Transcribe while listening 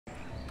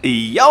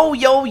Yo,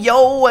 yo,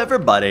 yo,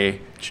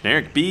 everybody.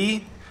 Generic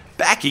B,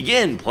 back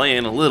again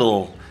playing a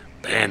little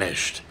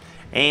Banished.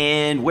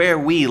 And where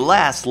we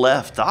last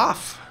left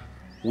off,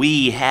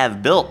 we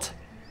have built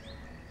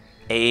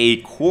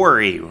a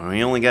quarry.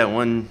 We only got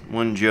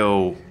one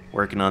Joe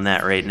working on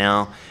that right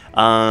now.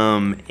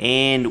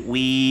 And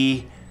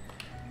we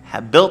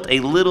have built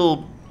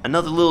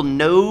another little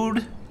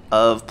node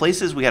of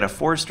places. We got a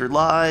forester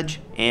lodge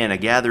and a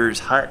gatherer's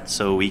hut,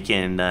 so we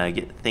can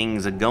get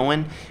things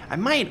going. I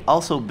might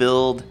also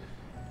build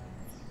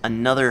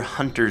another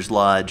hunter's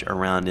lodge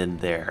around in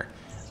there,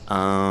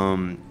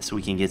 so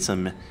we can get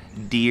some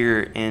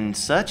deer and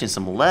such, and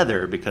some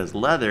leather, because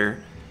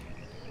leather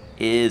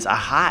is a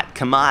hot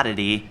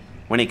commodity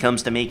when it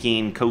comes to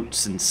making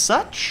coats and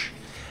such.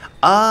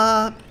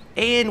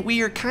 And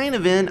we are kind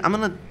of in. I'm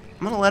gonna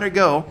let her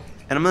go,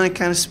 and I'm gonna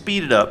kind of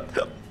speed it up.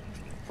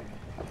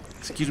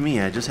 Excuse me,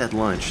 I just had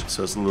lunch,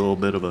 so it's a little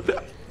bit of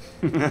a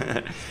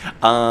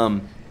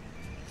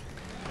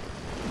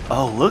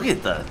oh, look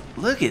at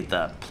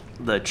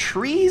the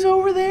trees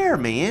over there,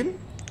 man.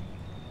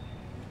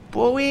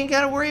 Boy, we ain't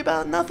gotta worry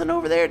about nothing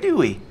over there, do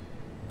we?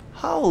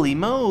 Holy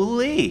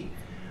moly.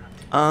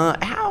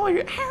 How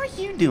are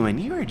you doing?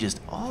 You are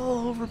just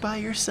all over by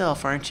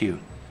yourself, aren't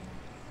you?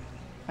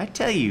 I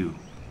tell you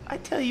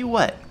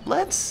what,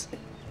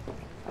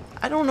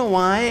 I don't know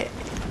why.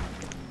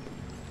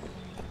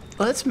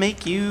 Let's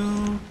make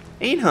you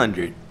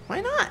 800. Why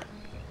not?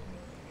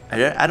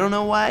 I don't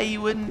know why you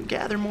wouldn't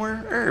gather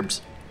more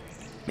herbs.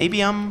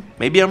 Maybe I'm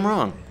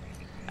wrong.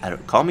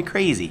 Call me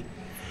crazy.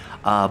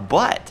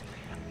 But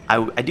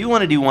I do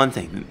want to do one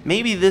thing.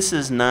 Maybe this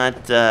is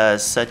not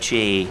such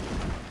a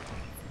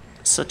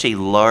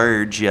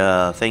large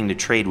thing to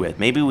trade with.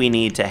 Maybe we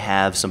need to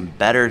have some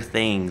better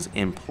things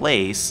in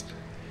place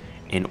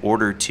in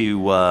order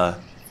to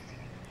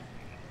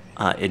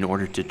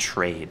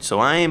trade. So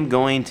I am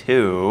going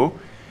to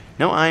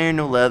no iron,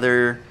 no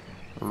leather.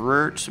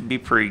 Roots would be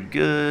pretty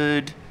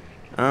good.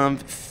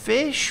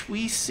 Fish,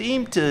 we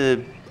seem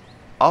to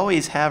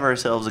always have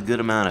ourselves a good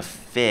amount of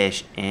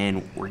fish,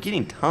 and we're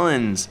getting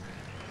tons.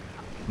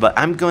 But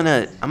I'm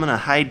gonna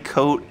hide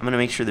coat. I'm gonna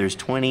make sure there's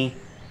 20.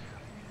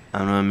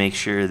 I'm gonna make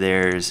sure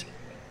there's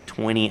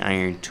 20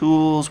 iron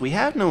tools. We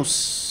have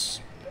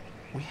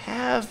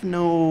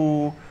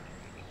no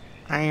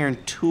iron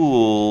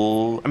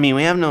tool. I mean,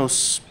 we have no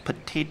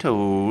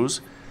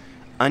potatoes.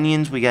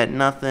 Onions, we got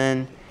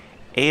nothing.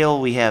 Ale,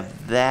 we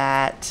have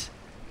that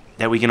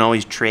we can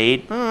always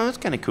trade. Oh, that's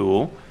kind of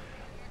cool.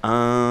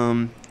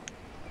 I'm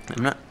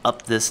gonna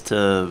up this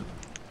to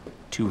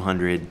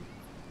 200.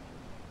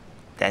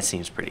 That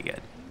seems pretty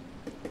good.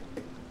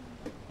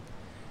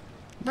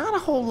 Not a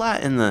whole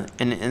lot and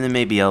then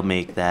maybe I'll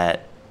make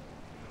that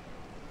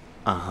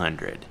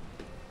 100.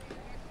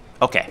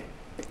 Okay.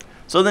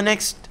 So the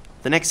next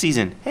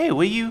season. Hey,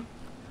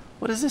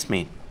 what does this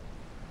mean?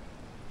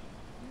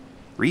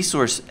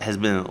 Resource has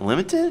been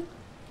limited?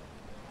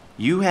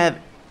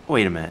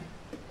 Wait a minute.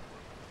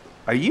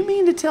 Are you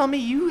mean to tell me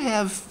you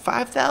have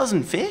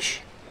 5,000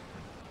 fish?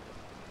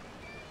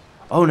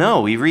 Oh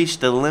no, we reached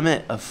the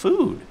limit of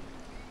food.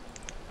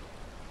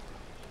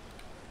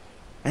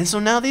 And so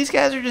now these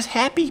guys are just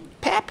happy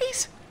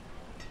pappies?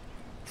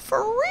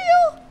 For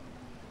real?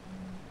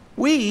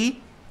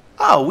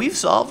 We've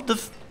solved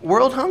the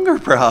world hunger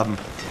problem.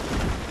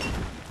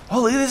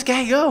 Oh, look at this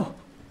guy go.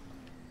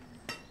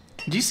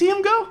 Did you see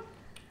him go?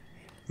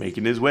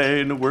 Making his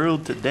way in the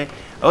world today.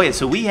 Okay,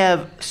 so we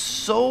have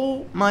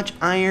so much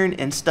iron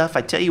and stuff.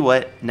 I tell you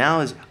what,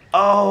 now is...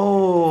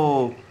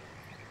 Oh!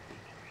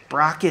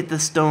 Brockett the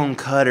stone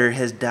cutter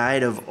has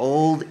died of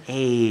old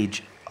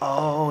age.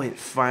 Oh, it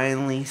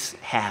finally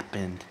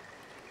happened.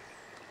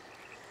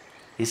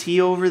 Is he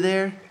over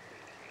there?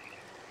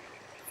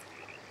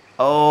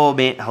 Oh,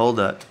 man, hold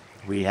up.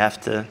 We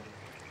have to...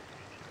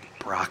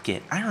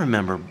 Brockett. I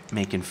remember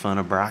making fun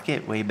of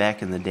Brockett way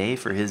back in the day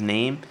for his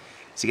name.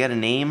 Has he got a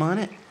name on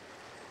it?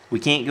 We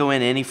can't go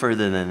in any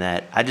further than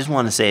that. I just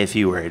want to say a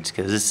few words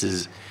because this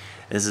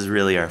is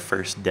really our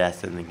first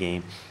death in the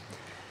game.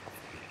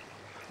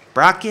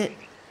 Brockett,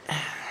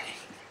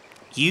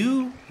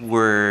 you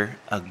were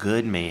a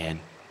good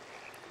man.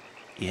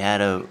 You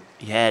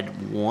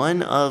had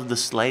one of the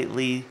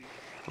slightly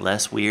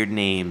less weird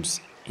names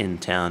in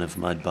town of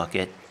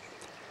Mudbucket.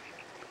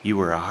 You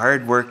were a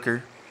hard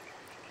worker.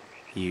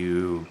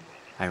 I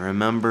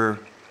remember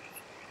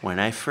when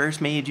I first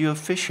made you a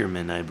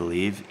fisherman, I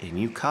believe, and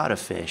you caught a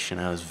fish,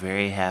 and I was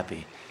very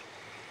happy.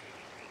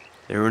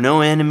 There were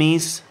no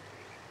enemies.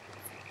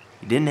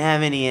 You didn't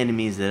have any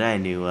enemies that I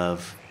knew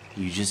of.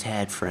 You just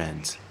had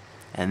friends.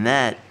 And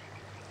that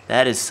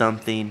is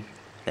something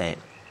that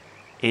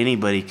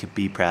anybody could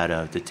be proud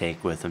of to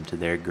take with them to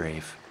their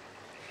grave.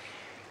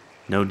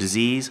 No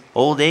disease,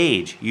 old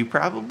age. You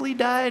probably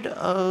died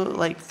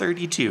like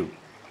 32,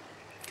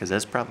 because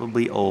that's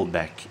probably old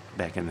back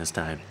in this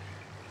time.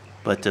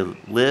 But to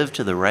live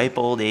to the ripe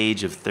old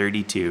age of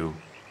 32,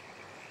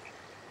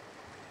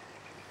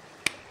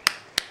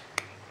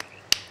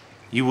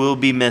 you will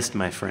be missed,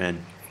 my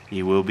friend.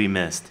 You will be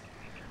missed.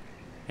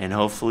 And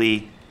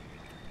hopefully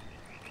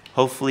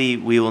Hopefully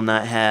we will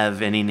not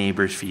have any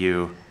neighbors for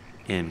you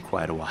in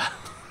quite a while.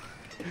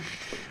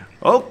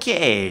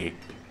 Okay,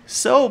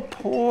 so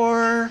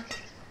poor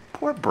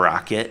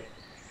Brockett.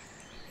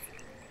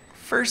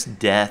 First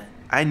death.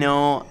 I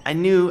know, I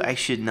knew I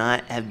should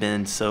not have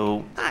been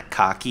so, not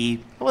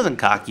cocky. I wasn't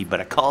cocky, but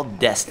I called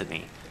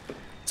destiny.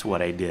 That's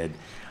what I did.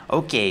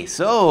 Okay,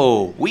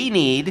 so we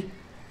need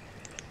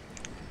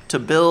to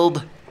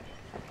build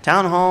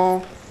town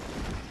hall,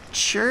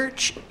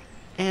 church,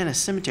 and a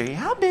cemetery.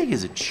 How big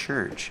is a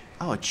church?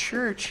 Oh, a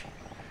church.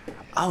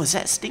 Oh, is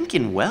that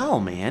stinking well,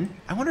 man?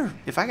 I wonder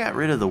if I got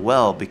rid of the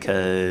well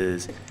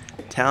because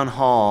town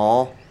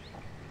hall.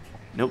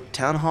 Nope,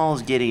 town hall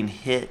is getting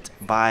hit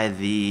by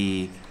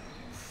the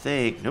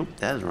thing. Nope,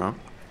 that is wrong.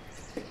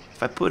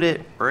 If I put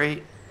it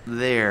right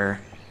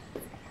there,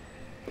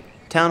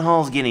 town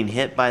hall is getting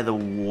hit by the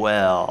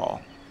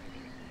well.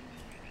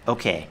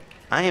 Okay,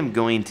 I am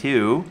going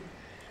to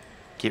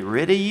get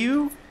rid of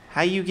you.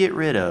 How you get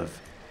rid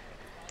of?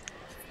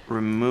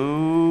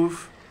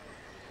 Remove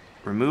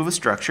a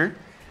structure.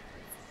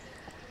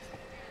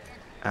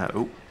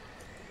 Okay,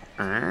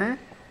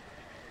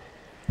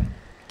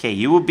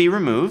 you will be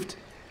removed.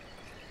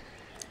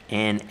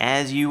 And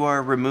as you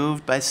are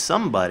removed by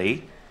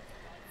somebody,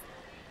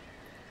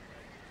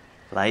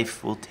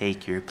 life will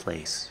take your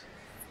place.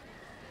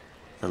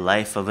 The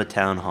life of a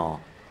town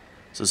hall.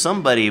 So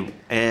somebody,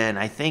 and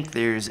I think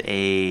there's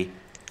a,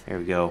 there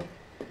we go.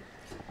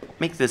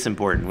 Make this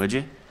important, would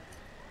you?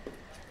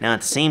 Now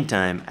at the same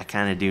time, I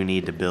kind of do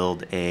need to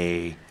build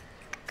a,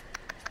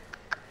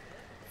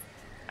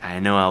 I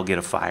know I'll get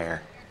a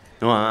fire.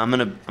 No, I'm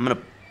gonna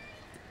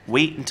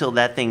wait until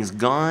that thing's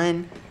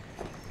gone.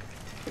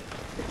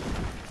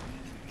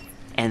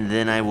 And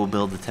then I will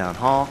build the town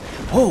hall.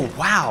 Oh,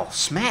 wow,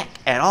 smack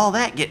at all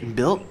that getting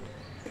built.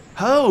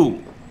 Ho!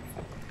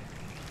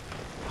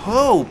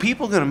 Ho,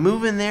 people gonna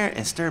move in there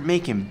and start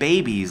making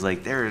babies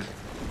like there's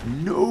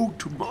no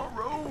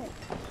tomorrow.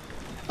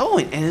 Oh,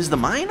 and is the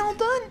mine all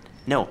done?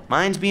 No,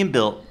 mine's being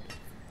built.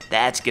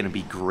 That's gonna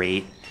be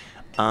great.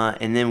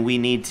 And then we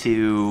need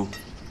to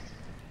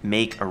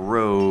make a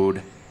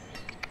road.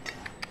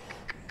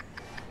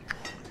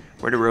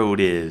 Where the road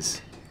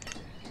is.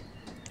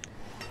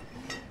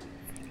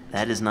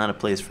 That is not a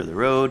place for the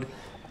road.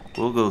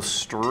 We'll go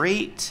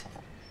straight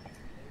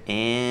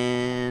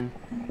and,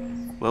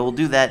 well, we'll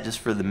do that just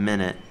for the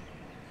minute.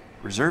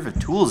 Reserve of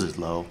tools is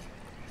low.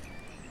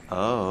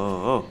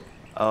 Oh,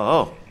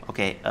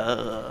 okay.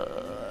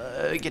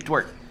 Get to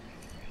work.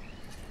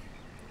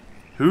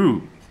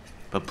 Who?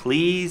 But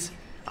please,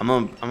 I'm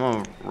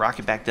gonna rock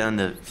it back down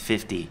to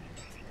 50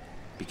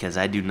 because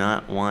I do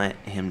not want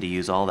him to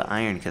use all the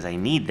iron because I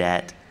need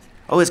that.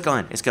 Oh, it's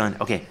gone. It's gone.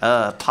 Okay.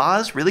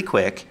 Pause really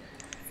quick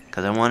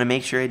because I want to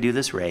make sure I do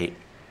this right.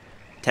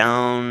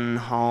 Town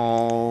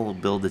hall.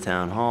 Build the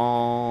town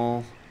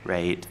hall.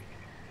 Right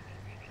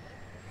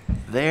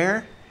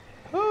there.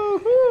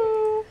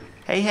 Woo-hoo.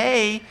 Hey,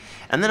 hey.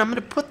 And then I'm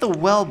gonna put the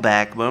well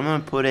back, but I'm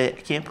gonna put it.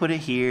 I can't put it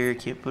here.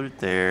 Can't put it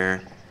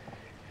there.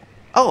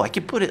 Oh, I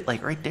can put it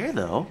like right there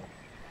though.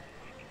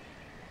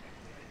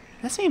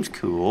 That seems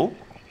cool.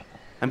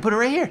 I can put it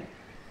right here.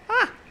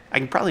 Ah, I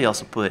can probably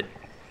also put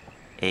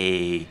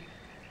a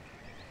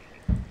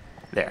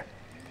there.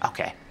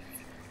 Okay.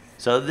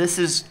 So this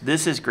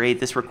is great.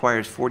 This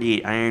requires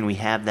 48 iron. We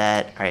have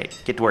that. All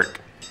right, get to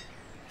work.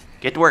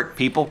 Get to work,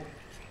 people.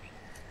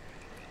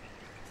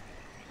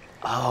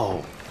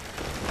 Oh.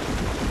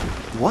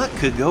 What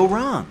could go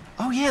wrong?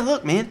 Oh yeah,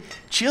 look, man.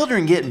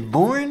 Children getting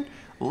born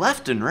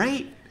left and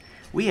right.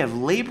 We have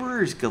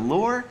laborers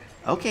galore.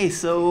 Okay,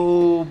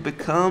 so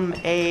become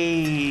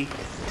a...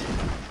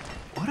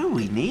 What do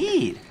we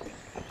need?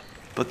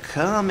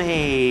 Become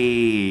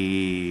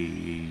a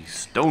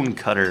stone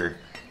cutter.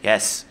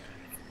 Yes.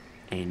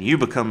 And you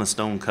become a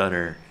stone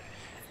cutter.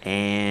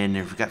 And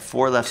we've got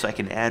 4 left, so I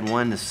can add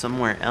 1 to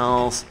somewhere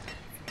else.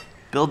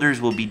 Builders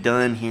will be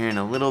done here in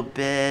a little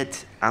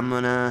bit. I'm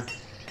gonna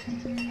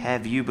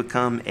have you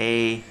become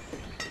a...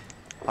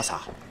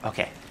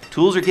 Okay.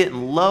 Tools are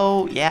getting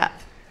low. Yeah,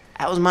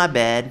 that was my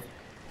bad.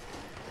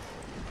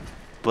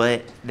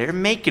 But they're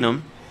making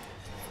them.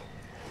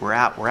 We're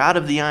out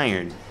of the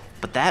iron.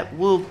 But that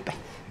will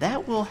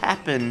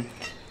happen.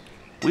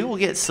 We will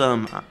get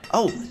some.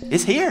 Oh,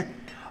 it's here.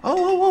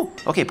 Oh.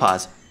 Okay,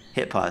 pause.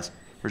 Hit pause.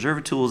 Reserve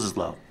of tools is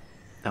low.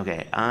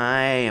 Okay,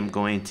 I am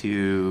going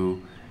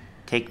to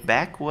take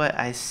back what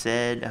I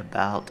said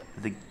about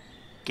the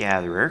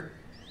gatherer.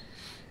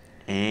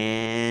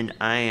 And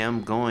I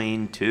am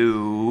going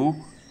to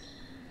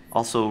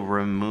also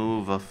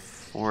remove a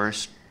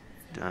forest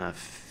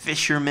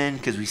fisherman,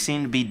 because we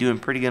seem to be doing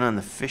pretty good on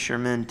the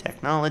fisherman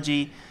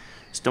technology.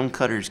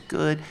 Stonecutter's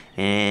good.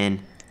 And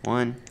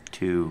 1,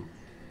 2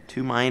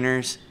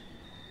 miners.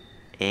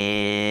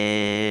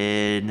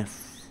 And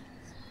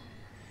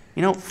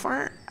you know,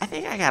 I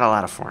think I got a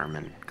lot of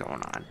farming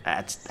going on.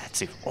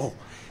 That's it. Oh,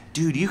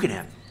 dude, you can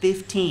have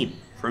 15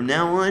 from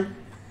now on.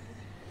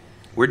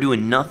 We're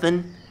doing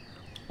nothing.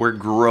 We're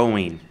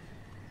growing.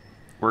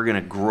 We're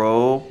gonna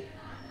grow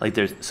Like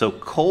so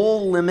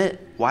coal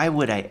limit, why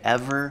would I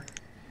ever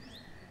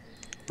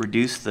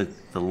reduce the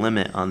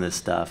limit on this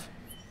stuff?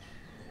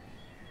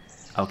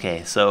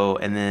 Okay, so,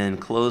 and then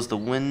close the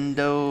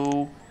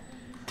window.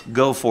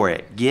 Go for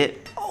it.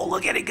 Oh,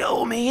 look at it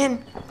go,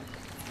 man.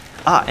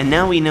 And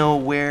now we know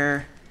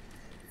where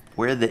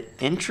the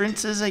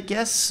entrance is, I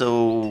guess,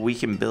 so we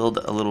can build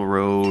a little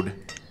road.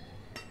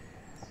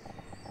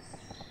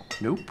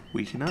 Nope,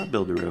 we cannot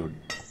build a road.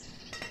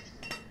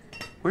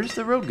 Where does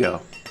the road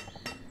go?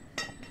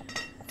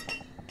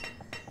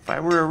 If I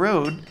were a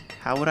road,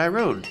 how would I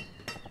road?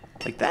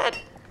 Like that?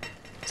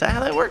 Is that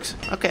how that works?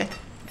 Okay.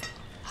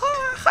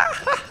 Ha ha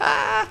ha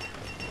ha!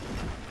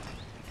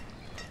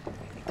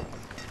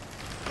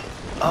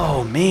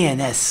 Oh man,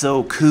 that's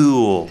so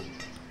cool.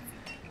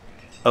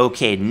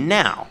 Okay,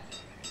 now,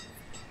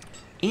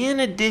 in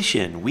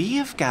addition, we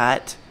have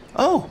got,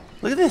 oh,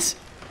 look at this.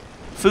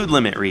 Food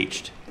limit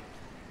reached.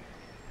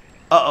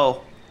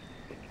 Uh-oh.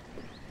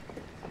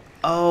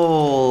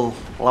 Oh,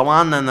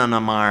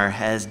 Lawananamar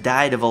has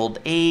died of old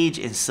age,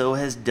 and so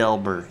has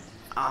Delbert.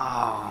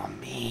 Oh,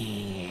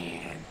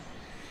 man.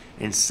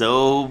 And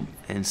so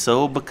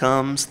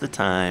becomes the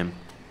time.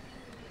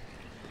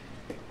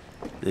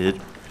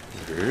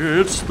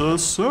 It's the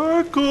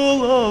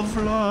circle of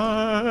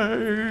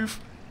life.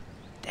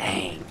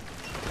 Dang.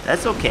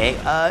 That's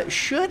okay.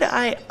 Should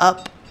I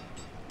up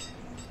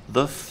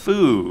the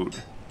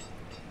food?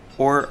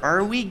 Or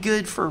are we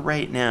good for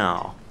right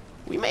now?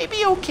 We may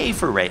be okay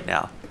for right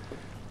now.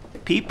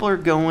 People are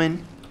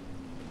going.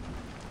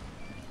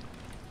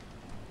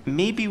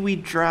 Maybe we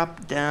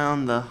drop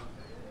down the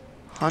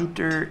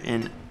hunter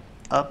and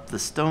up the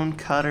stone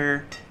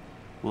cutter.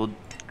 We'll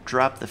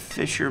drop the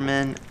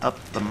fisherman, up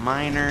the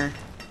miner.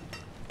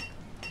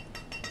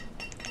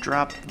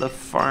 Drop the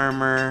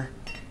farmer,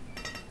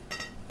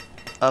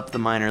 up the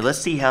miner. Let's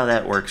see how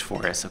that works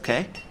for us,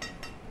 okay?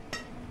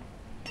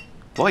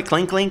 Boy,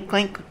 clink, clink,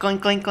 clink,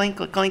 clink, clink, clink,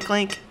 clink,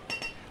 clink.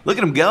 Look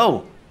at him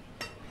go.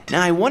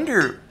 Now I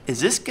wonder,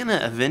 is this gonna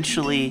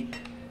eventually...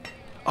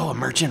 Oh, a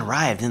merchant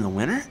arrived in the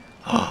winter?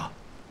 Oh,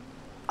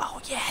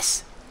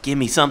 yes. Give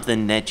me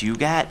something that you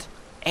got.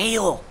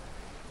 Ale.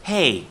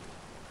 Hey,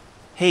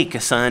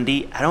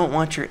 Cassandi, I don't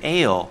want your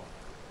ale.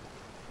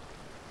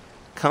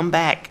 Come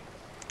back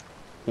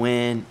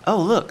when...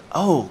 Oh, look.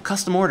 Oh,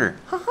 custom order.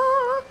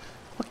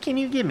 What can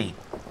you give me?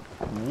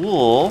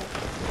 Wool.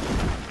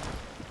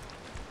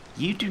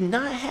 You do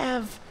not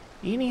have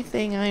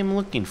anything I'm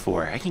looking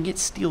for. I can get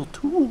steel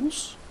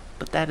tools,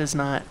 but that is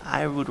not...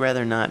 I would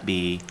rather not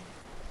be...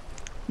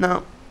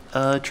 No.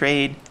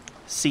 Trade.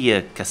 See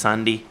ya,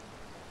 Cassandi.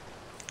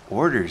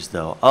 Orders,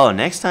 though. Oh,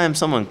 next time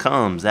someone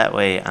comes, that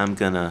way I'm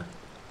gonna...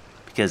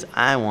 Because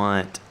I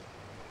want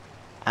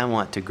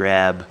to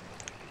grab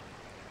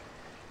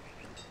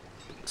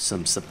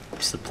some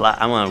supply.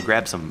 I want to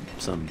grab some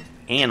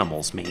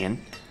animals,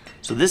 man.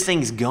 So this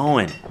thing's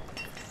going.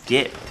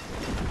 Get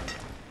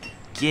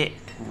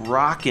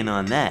rocking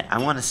on that. I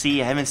want to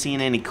see. I haven't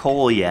seen any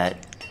coal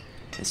yet.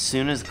 As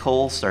soon as the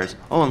coal starts.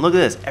 Oh, and look at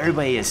this.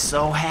 Everybody is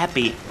so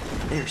happy.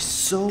 They're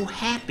so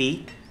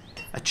happy.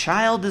 A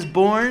child is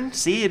born.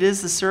 See, it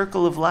is the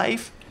circle of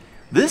life.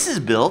 This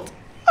is built.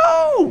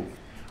 Oh,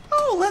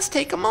 let's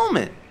take a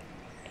moment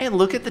and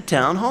look at the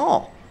town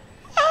hall.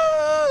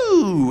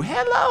 Oh,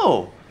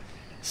 hello.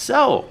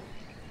 So,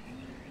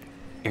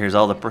 here's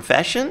all the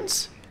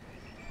professions.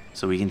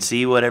 So we can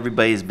see what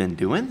everybody's been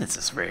doing. This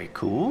is very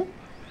cool.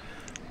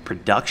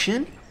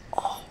 Production.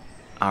 Oh,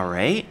 all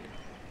right.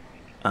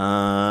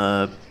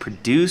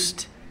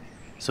 Produced.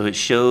 So it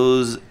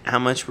shows how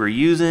much we're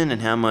using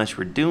and how much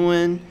we're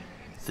doing.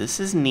 This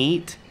is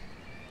neat.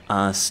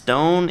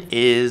 Stone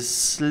is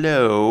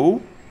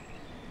slow.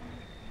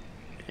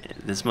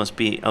 This must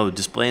be,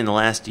 display in the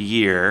last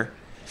year.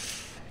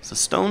 So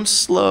stone's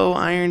slow,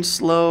 iron's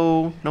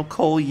slow, no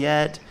coal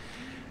yet.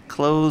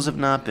 Clothes have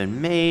not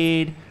been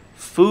made.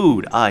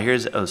 Food.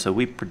 So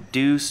we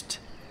produced.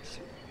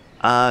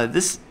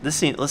 This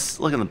seems, let's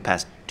look in the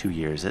past 2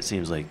 years. That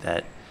seems like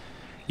that.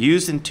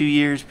 Used in 2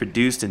 years,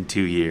 produced in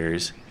 2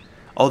 years.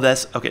 Oh,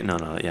 that's, okay,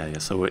 no, yeah,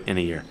 so in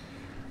a year.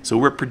 So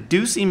we're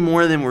producing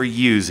more than we're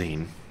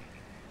using.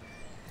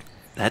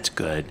 That's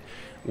good.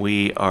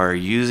 We are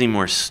using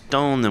more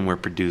stone than we're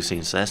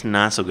producing, so that's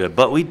not so good.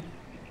 But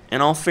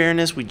in all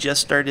fairness, we just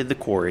started the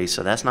quarry,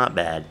 so that's not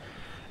bad.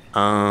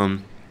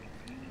 And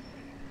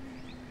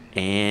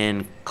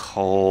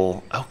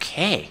coal.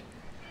 Okay.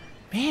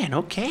 Man,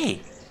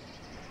 okay.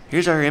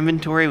 Here's our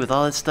inventory with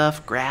all that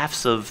stuff,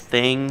 graphs of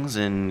things,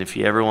 and if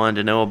you ever wanted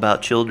to know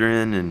about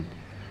children and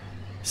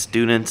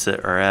students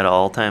that are at an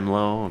all-time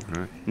low.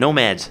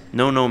 Nomads.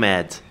 No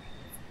nomads.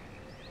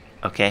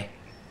 Okay.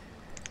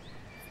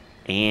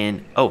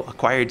 And,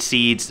 acquired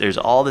seeds. There's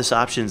all this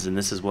options, and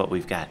this is what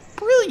we've got.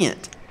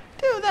 Brilliant.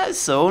 Dude, that is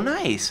so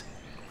nice.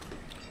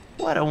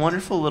 What a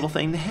wonderful little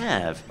thing to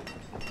have.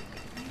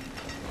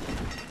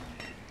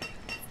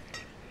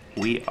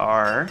 We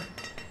are...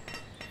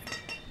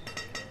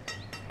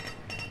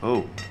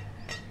 Oh.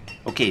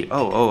 Okay,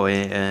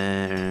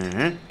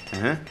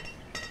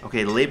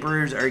 okay,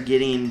 laborers are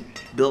getting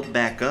built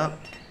back up.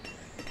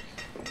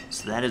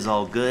 So that is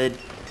all good.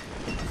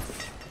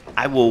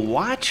 I will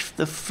watch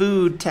the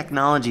food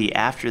technology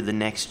after the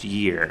next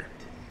year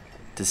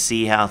to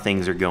see how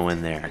things are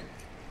going there.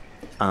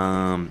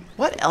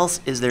 What else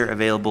is there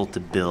available to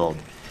build?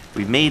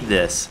 We've made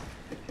this.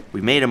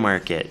 We made a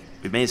market.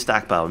 We made a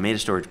stockpile. We made a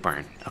storage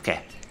barn.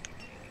 Okay.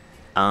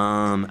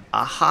 A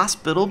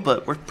hospital,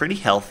 but we're pretty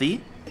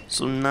healthy,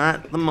 so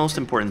not the most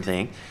important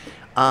thing.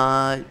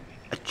 A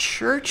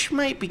church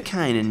might be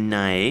kind of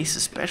nice,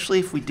 especially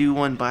if we do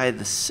one by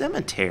the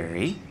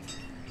cemetery.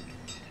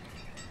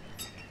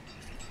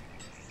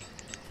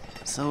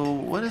 So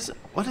what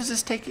does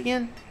this take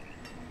again?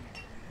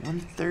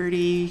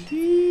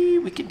 130.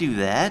 We could do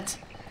that.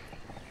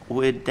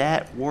 Would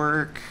that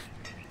work?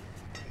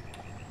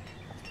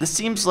 This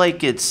seems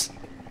like it's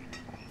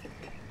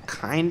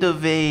kind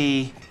of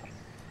a...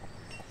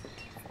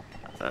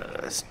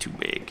 it's too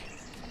big.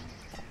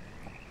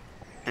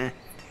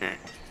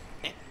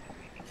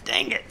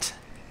 Dang it.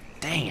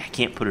 Dang, I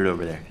can't put it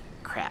over there.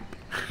 Crap.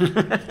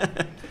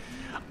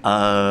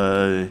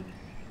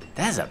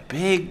 That's a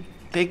big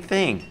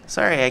thing.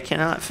 Sorry, I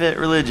cannot fit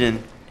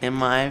religion in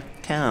my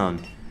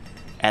town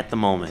at the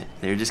moment.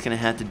 They're just going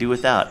to have to do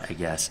without, I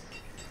guess.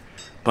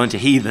 Bunch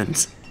of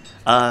heathens.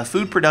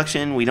 Food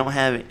production, we don't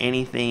have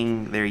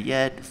anything there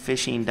yet.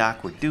 Fishing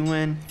dock we're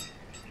doing.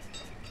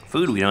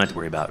 Food we don't have to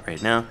worry about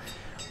right now.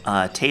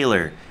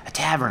 Tailor, a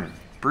tavern,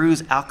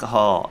 brews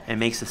alcohol and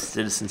makes the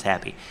citizens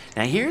happy.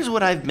 Now here's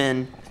what I've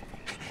been...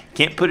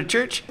 Can't put a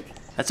church?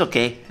 That's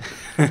okay.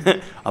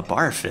 A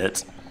bar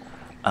fits.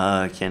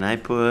 Can I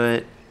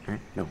put...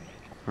 No.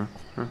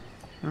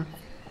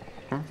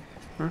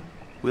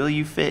 Will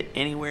you fit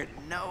anywhere?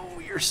 No,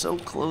 you're so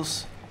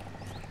close.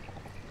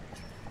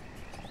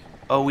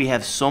 Oh, we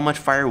have so much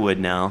firewood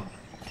now.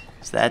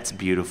 So that's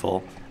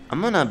beautiful.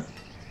 I'm gonna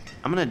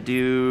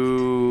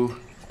do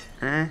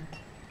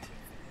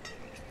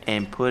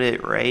and put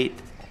it right.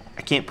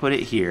 I can't put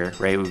it here,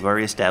 right? We've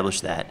already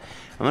established that.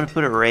 I'm gonna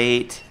put it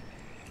right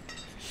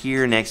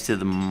here next to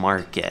the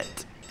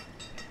market.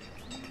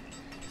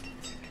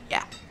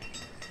 Yeah.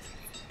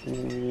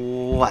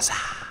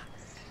 Wazza.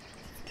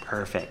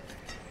 Perfect.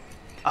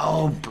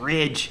 Oh,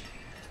 Bridge.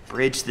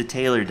 Bridge the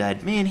tailor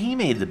died. Man, he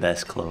made the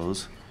best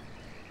clothes.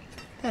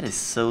 That is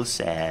so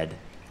sad.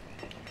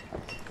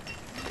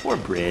 Poor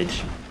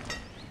Bridge.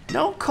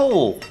 No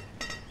coal.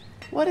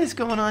 What is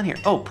going on here?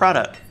 Oh,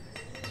 product.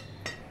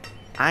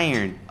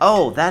 Iron.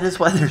 Oh, that is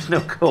why there's no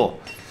coal.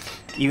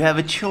 You have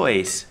a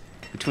choice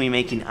between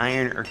making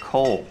iron or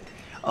coal.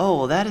 Oh,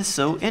 well, that is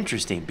so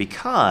interesting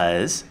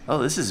because... Oh,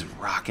 this is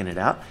rocking it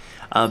out.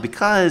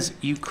 Because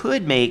you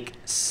could make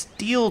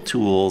steel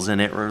tools and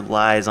it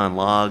relies on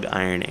log,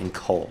 iron, and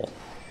coal.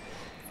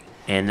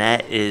 And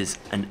that is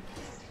an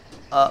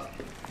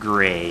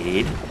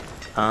upgrade.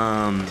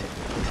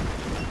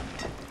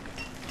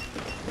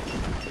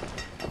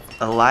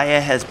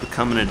 Elia has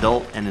become an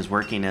adult and is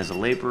working as a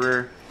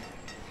laborer.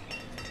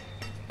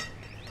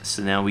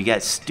 So now we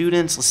got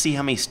students. Let's see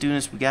how many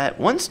students we got.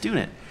 1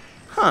 student.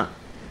 Huh.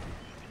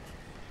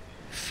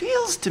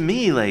 Feels to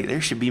me like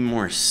there should be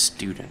more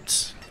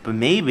students. But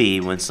maybe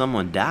when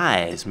someone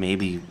dies,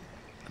 maybe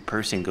the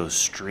person goes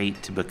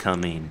straight to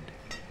becoming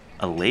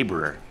a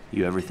laborer.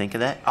 You ever think of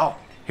that? Oh,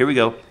 here we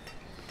go.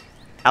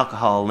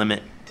 Alcohol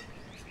limit.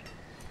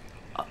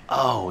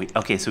 Oh,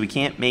 okay, so we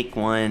can't make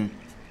one.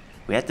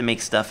 We have to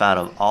make stuff out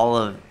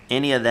of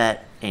any of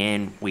that,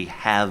 and we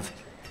have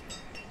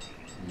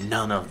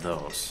none of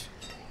those.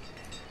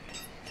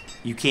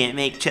 You can't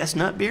make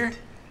chestnut beer?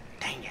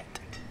 Dang it.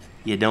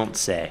 You don't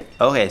say.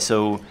 Okay,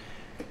 so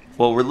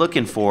what we're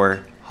looking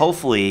for,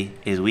 hopefully,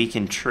 is we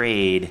can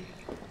trade.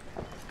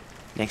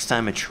 Next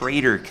time a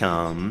trader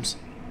comes.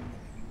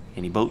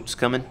 Any boats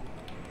coming?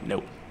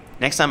 Nope.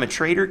 Next time a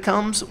trader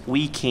comes,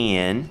 we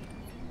can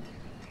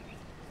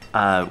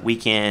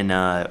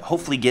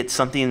hopefully get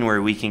something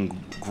where we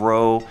can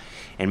grow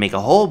and make a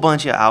whole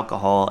bunch of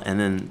alcohol, and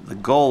then the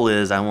goal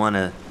is I want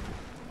to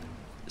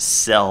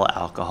sell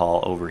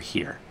alcohol over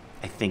here.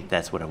 I think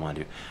that's what I want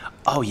to do.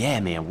 Oh yeah,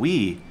 man,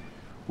 we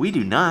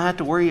do not have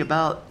to worry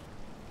about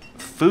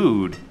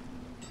food.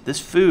 This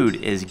food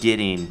is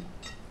getting...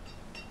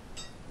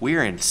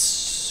 We're in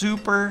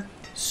super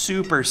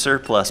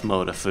surplus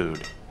mode of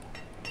food.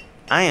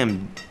 I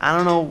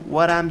don't know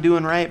what I'm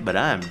doing right, but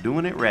I'm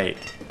doing it right.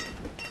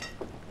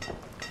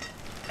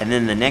 And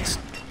then the next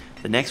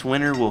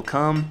winter will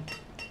come.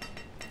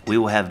 We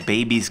will have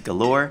babies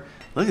galore.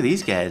 Look at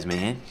these guys,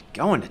 man.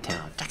 Going to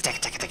town.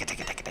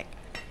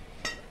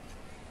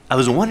 I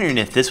was wondering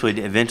if this would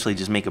eventually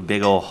just make a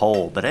big old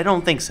hole, but I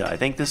don't think so. I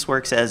think this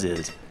works as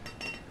is.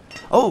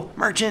 Oh,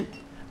 merchant.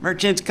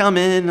 Merchant's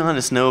coming on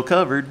a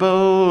snow-covered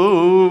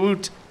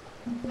boat.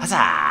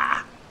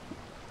 Huzzah!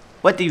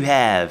 What do you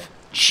have?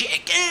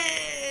 Chickens!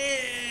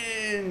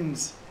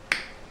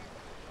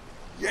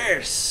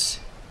 Yes!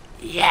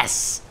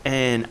 Yes!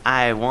 And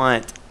I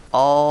want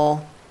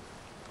all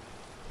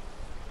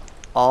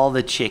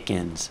the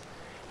chickens.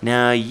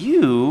 Now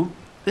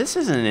this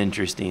is an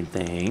interesting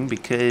thing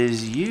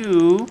because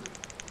you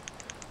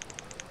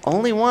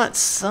only want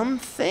some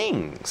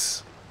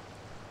things.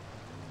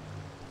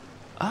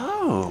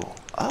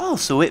 Oh,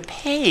 so it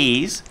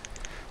pays.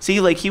 See,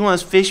 like he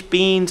wants fish,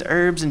 beans,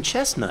 herbs, and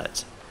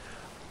chestnuts.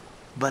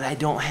 But I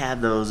don't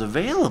have those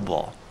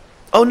available.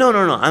 Oh, no.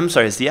 I'm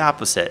sorry, it's the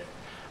opposite.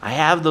 I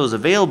have those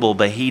available,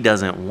 but he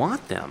doesn't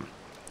want them.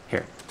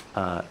 Here,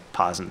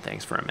 pausing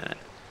things for a minute.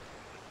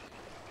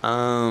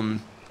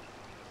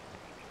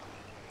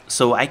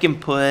 So I can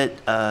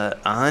put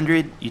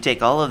 100. You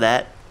take all of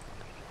that.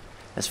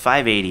 That's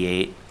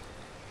 588.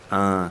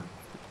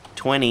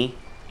 20.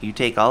 You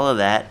take all of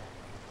that.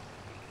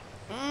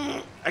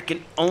 I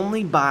can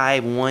only buy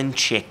one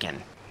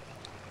chicken.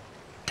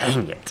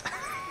 Dang it.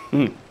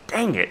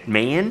 Dang it,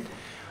 man.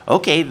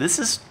 Okay, this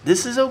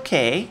is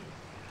okay.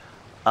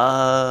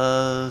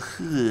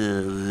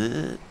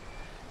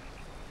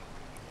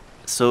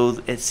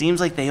 So it seems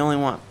like they only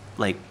want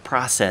like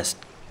processed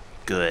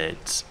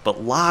goods,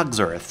 but logs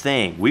are a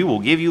thing. We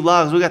will give you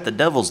logs. We got the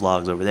devil's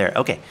logs over there.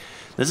 Okay,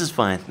 this is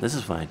fine.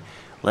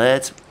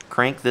 Let's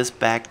crank this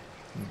back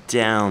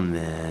down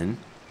then.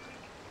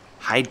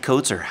 Hide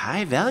coats are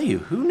high value.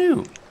 Who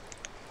knew?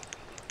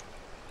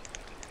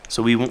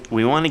 So we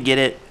want to get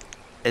it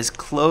as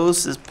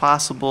close as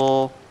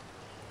possible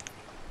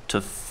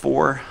to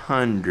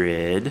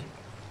 400.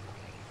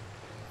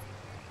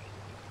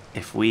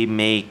 If we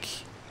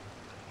make,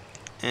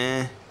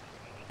 and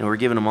we're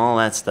giving them all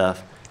that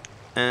stuff.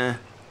 No.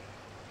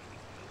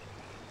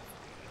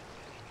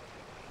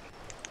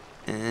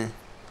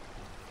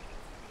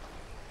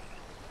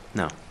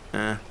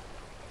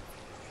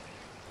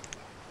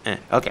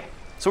 Okay.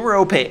 So we're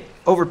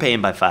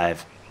overpaying by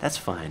 5. That's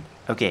fine.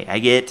 Okay, I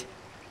get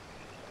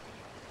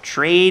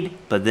trade,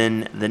 but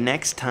then the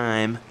next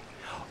time.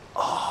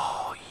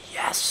 Oh,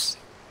 yes.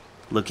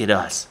 Look at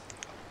us.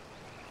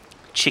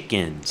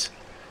 Chickens.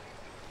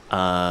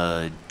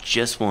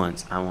 Just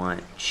once. I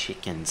want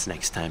chickens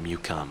next time you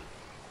come.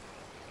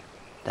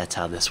 That's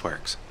how this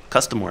works.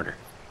 Custom order.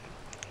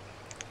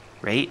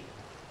 Right?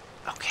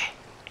 Okay.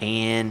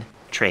 And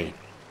trade.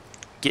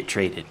 Get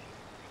traded.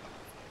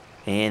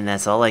 And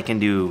that's all I can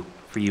do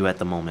for you at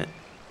the moment.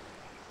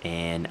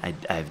 And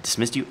I've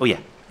dismissed you. Oh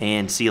yeah.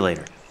 And see you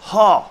later.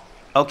 Oh,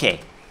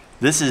 okay.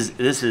 This is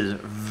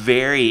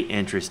very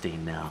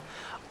interesting now.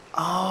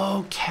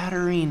 Oh,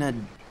 Katarina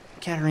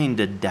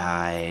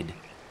died.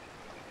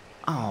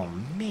 Oh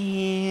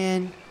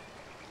man.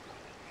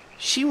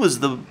 She was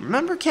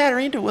remember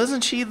Katarina?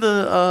 Wasn't she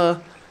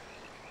the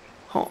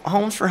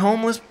Homes for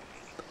Homeless,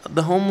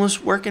 the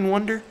homeless working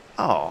wonder?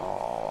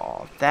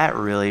 Oh, that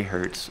really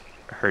hurts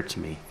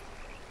me.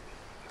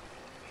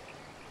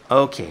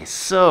 Okay,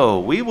 so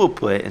we will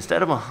put,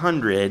 instead of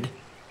 100,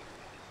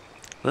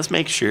 let's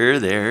make sure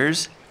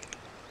there's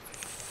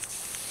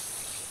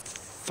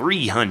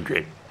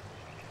 300.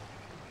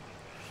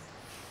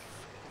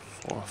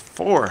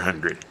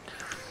 400.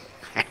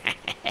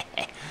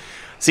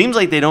 Seems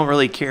like they don't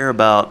really care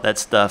about that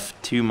stuff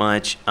too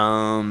much.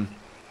 I'm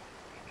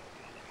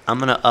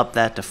gonna up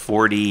that to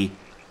 40.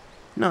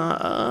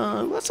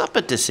 No, let's up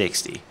it to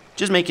 60.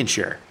 Just making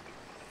sure,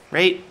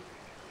 right?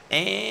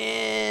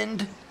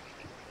 And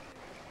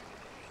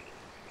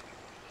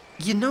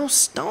you know,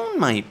 stone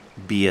might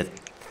be a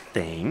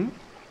thing.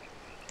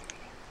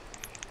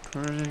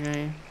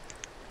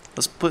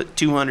 Let's put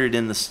 200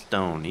 in the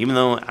stone. Even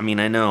though, I mean,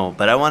 I know,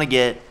 but I want to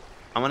get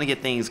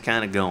things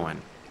kind of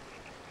going.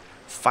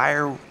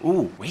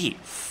 Ooh, wait,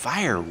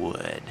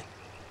 firewood.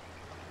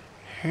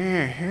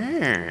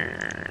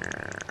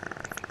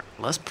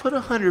 Let's put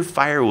 100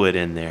 firewood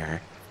in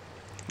there.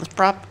 Let's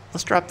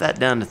drop that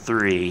down to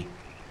 3.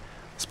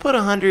 Let's put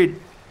 100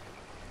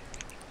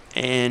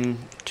 and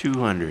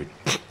 200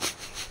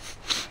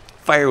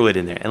 firewood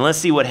in there, and let's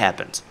see what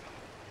happens.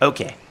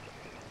 Okay.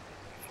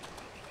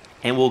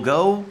 And we'll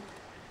go,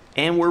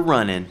 and we're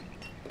running.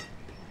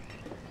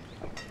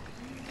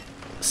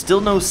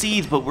 Still no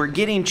seeds, but we're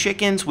getting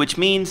chickens, which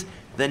means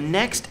the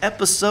next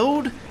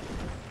episode,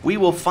 we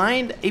will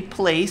find a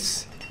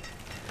place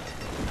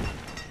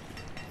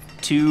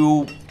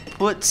to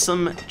put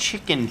some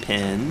chicken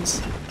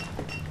pens,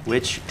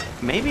 which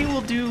maybe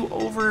we'll do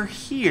over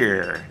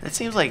here. That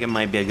seems like it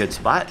might be a good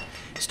spot.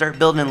 Start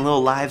building a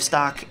little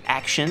livestock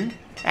action.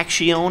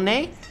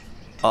 Actione.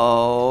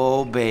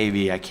 Oh,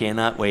 baby, I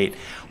cannot wait.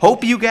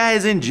 Hope you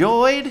guys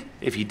enjoyed.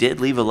 If you did,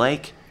 leave a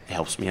like. It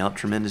helps me out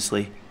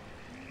tremendously.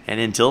 And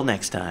until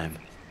next time,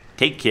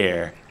 take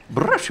care.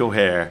 Brush your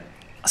hair.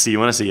 I'll see you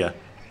when I see ya.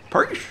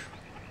 Peace.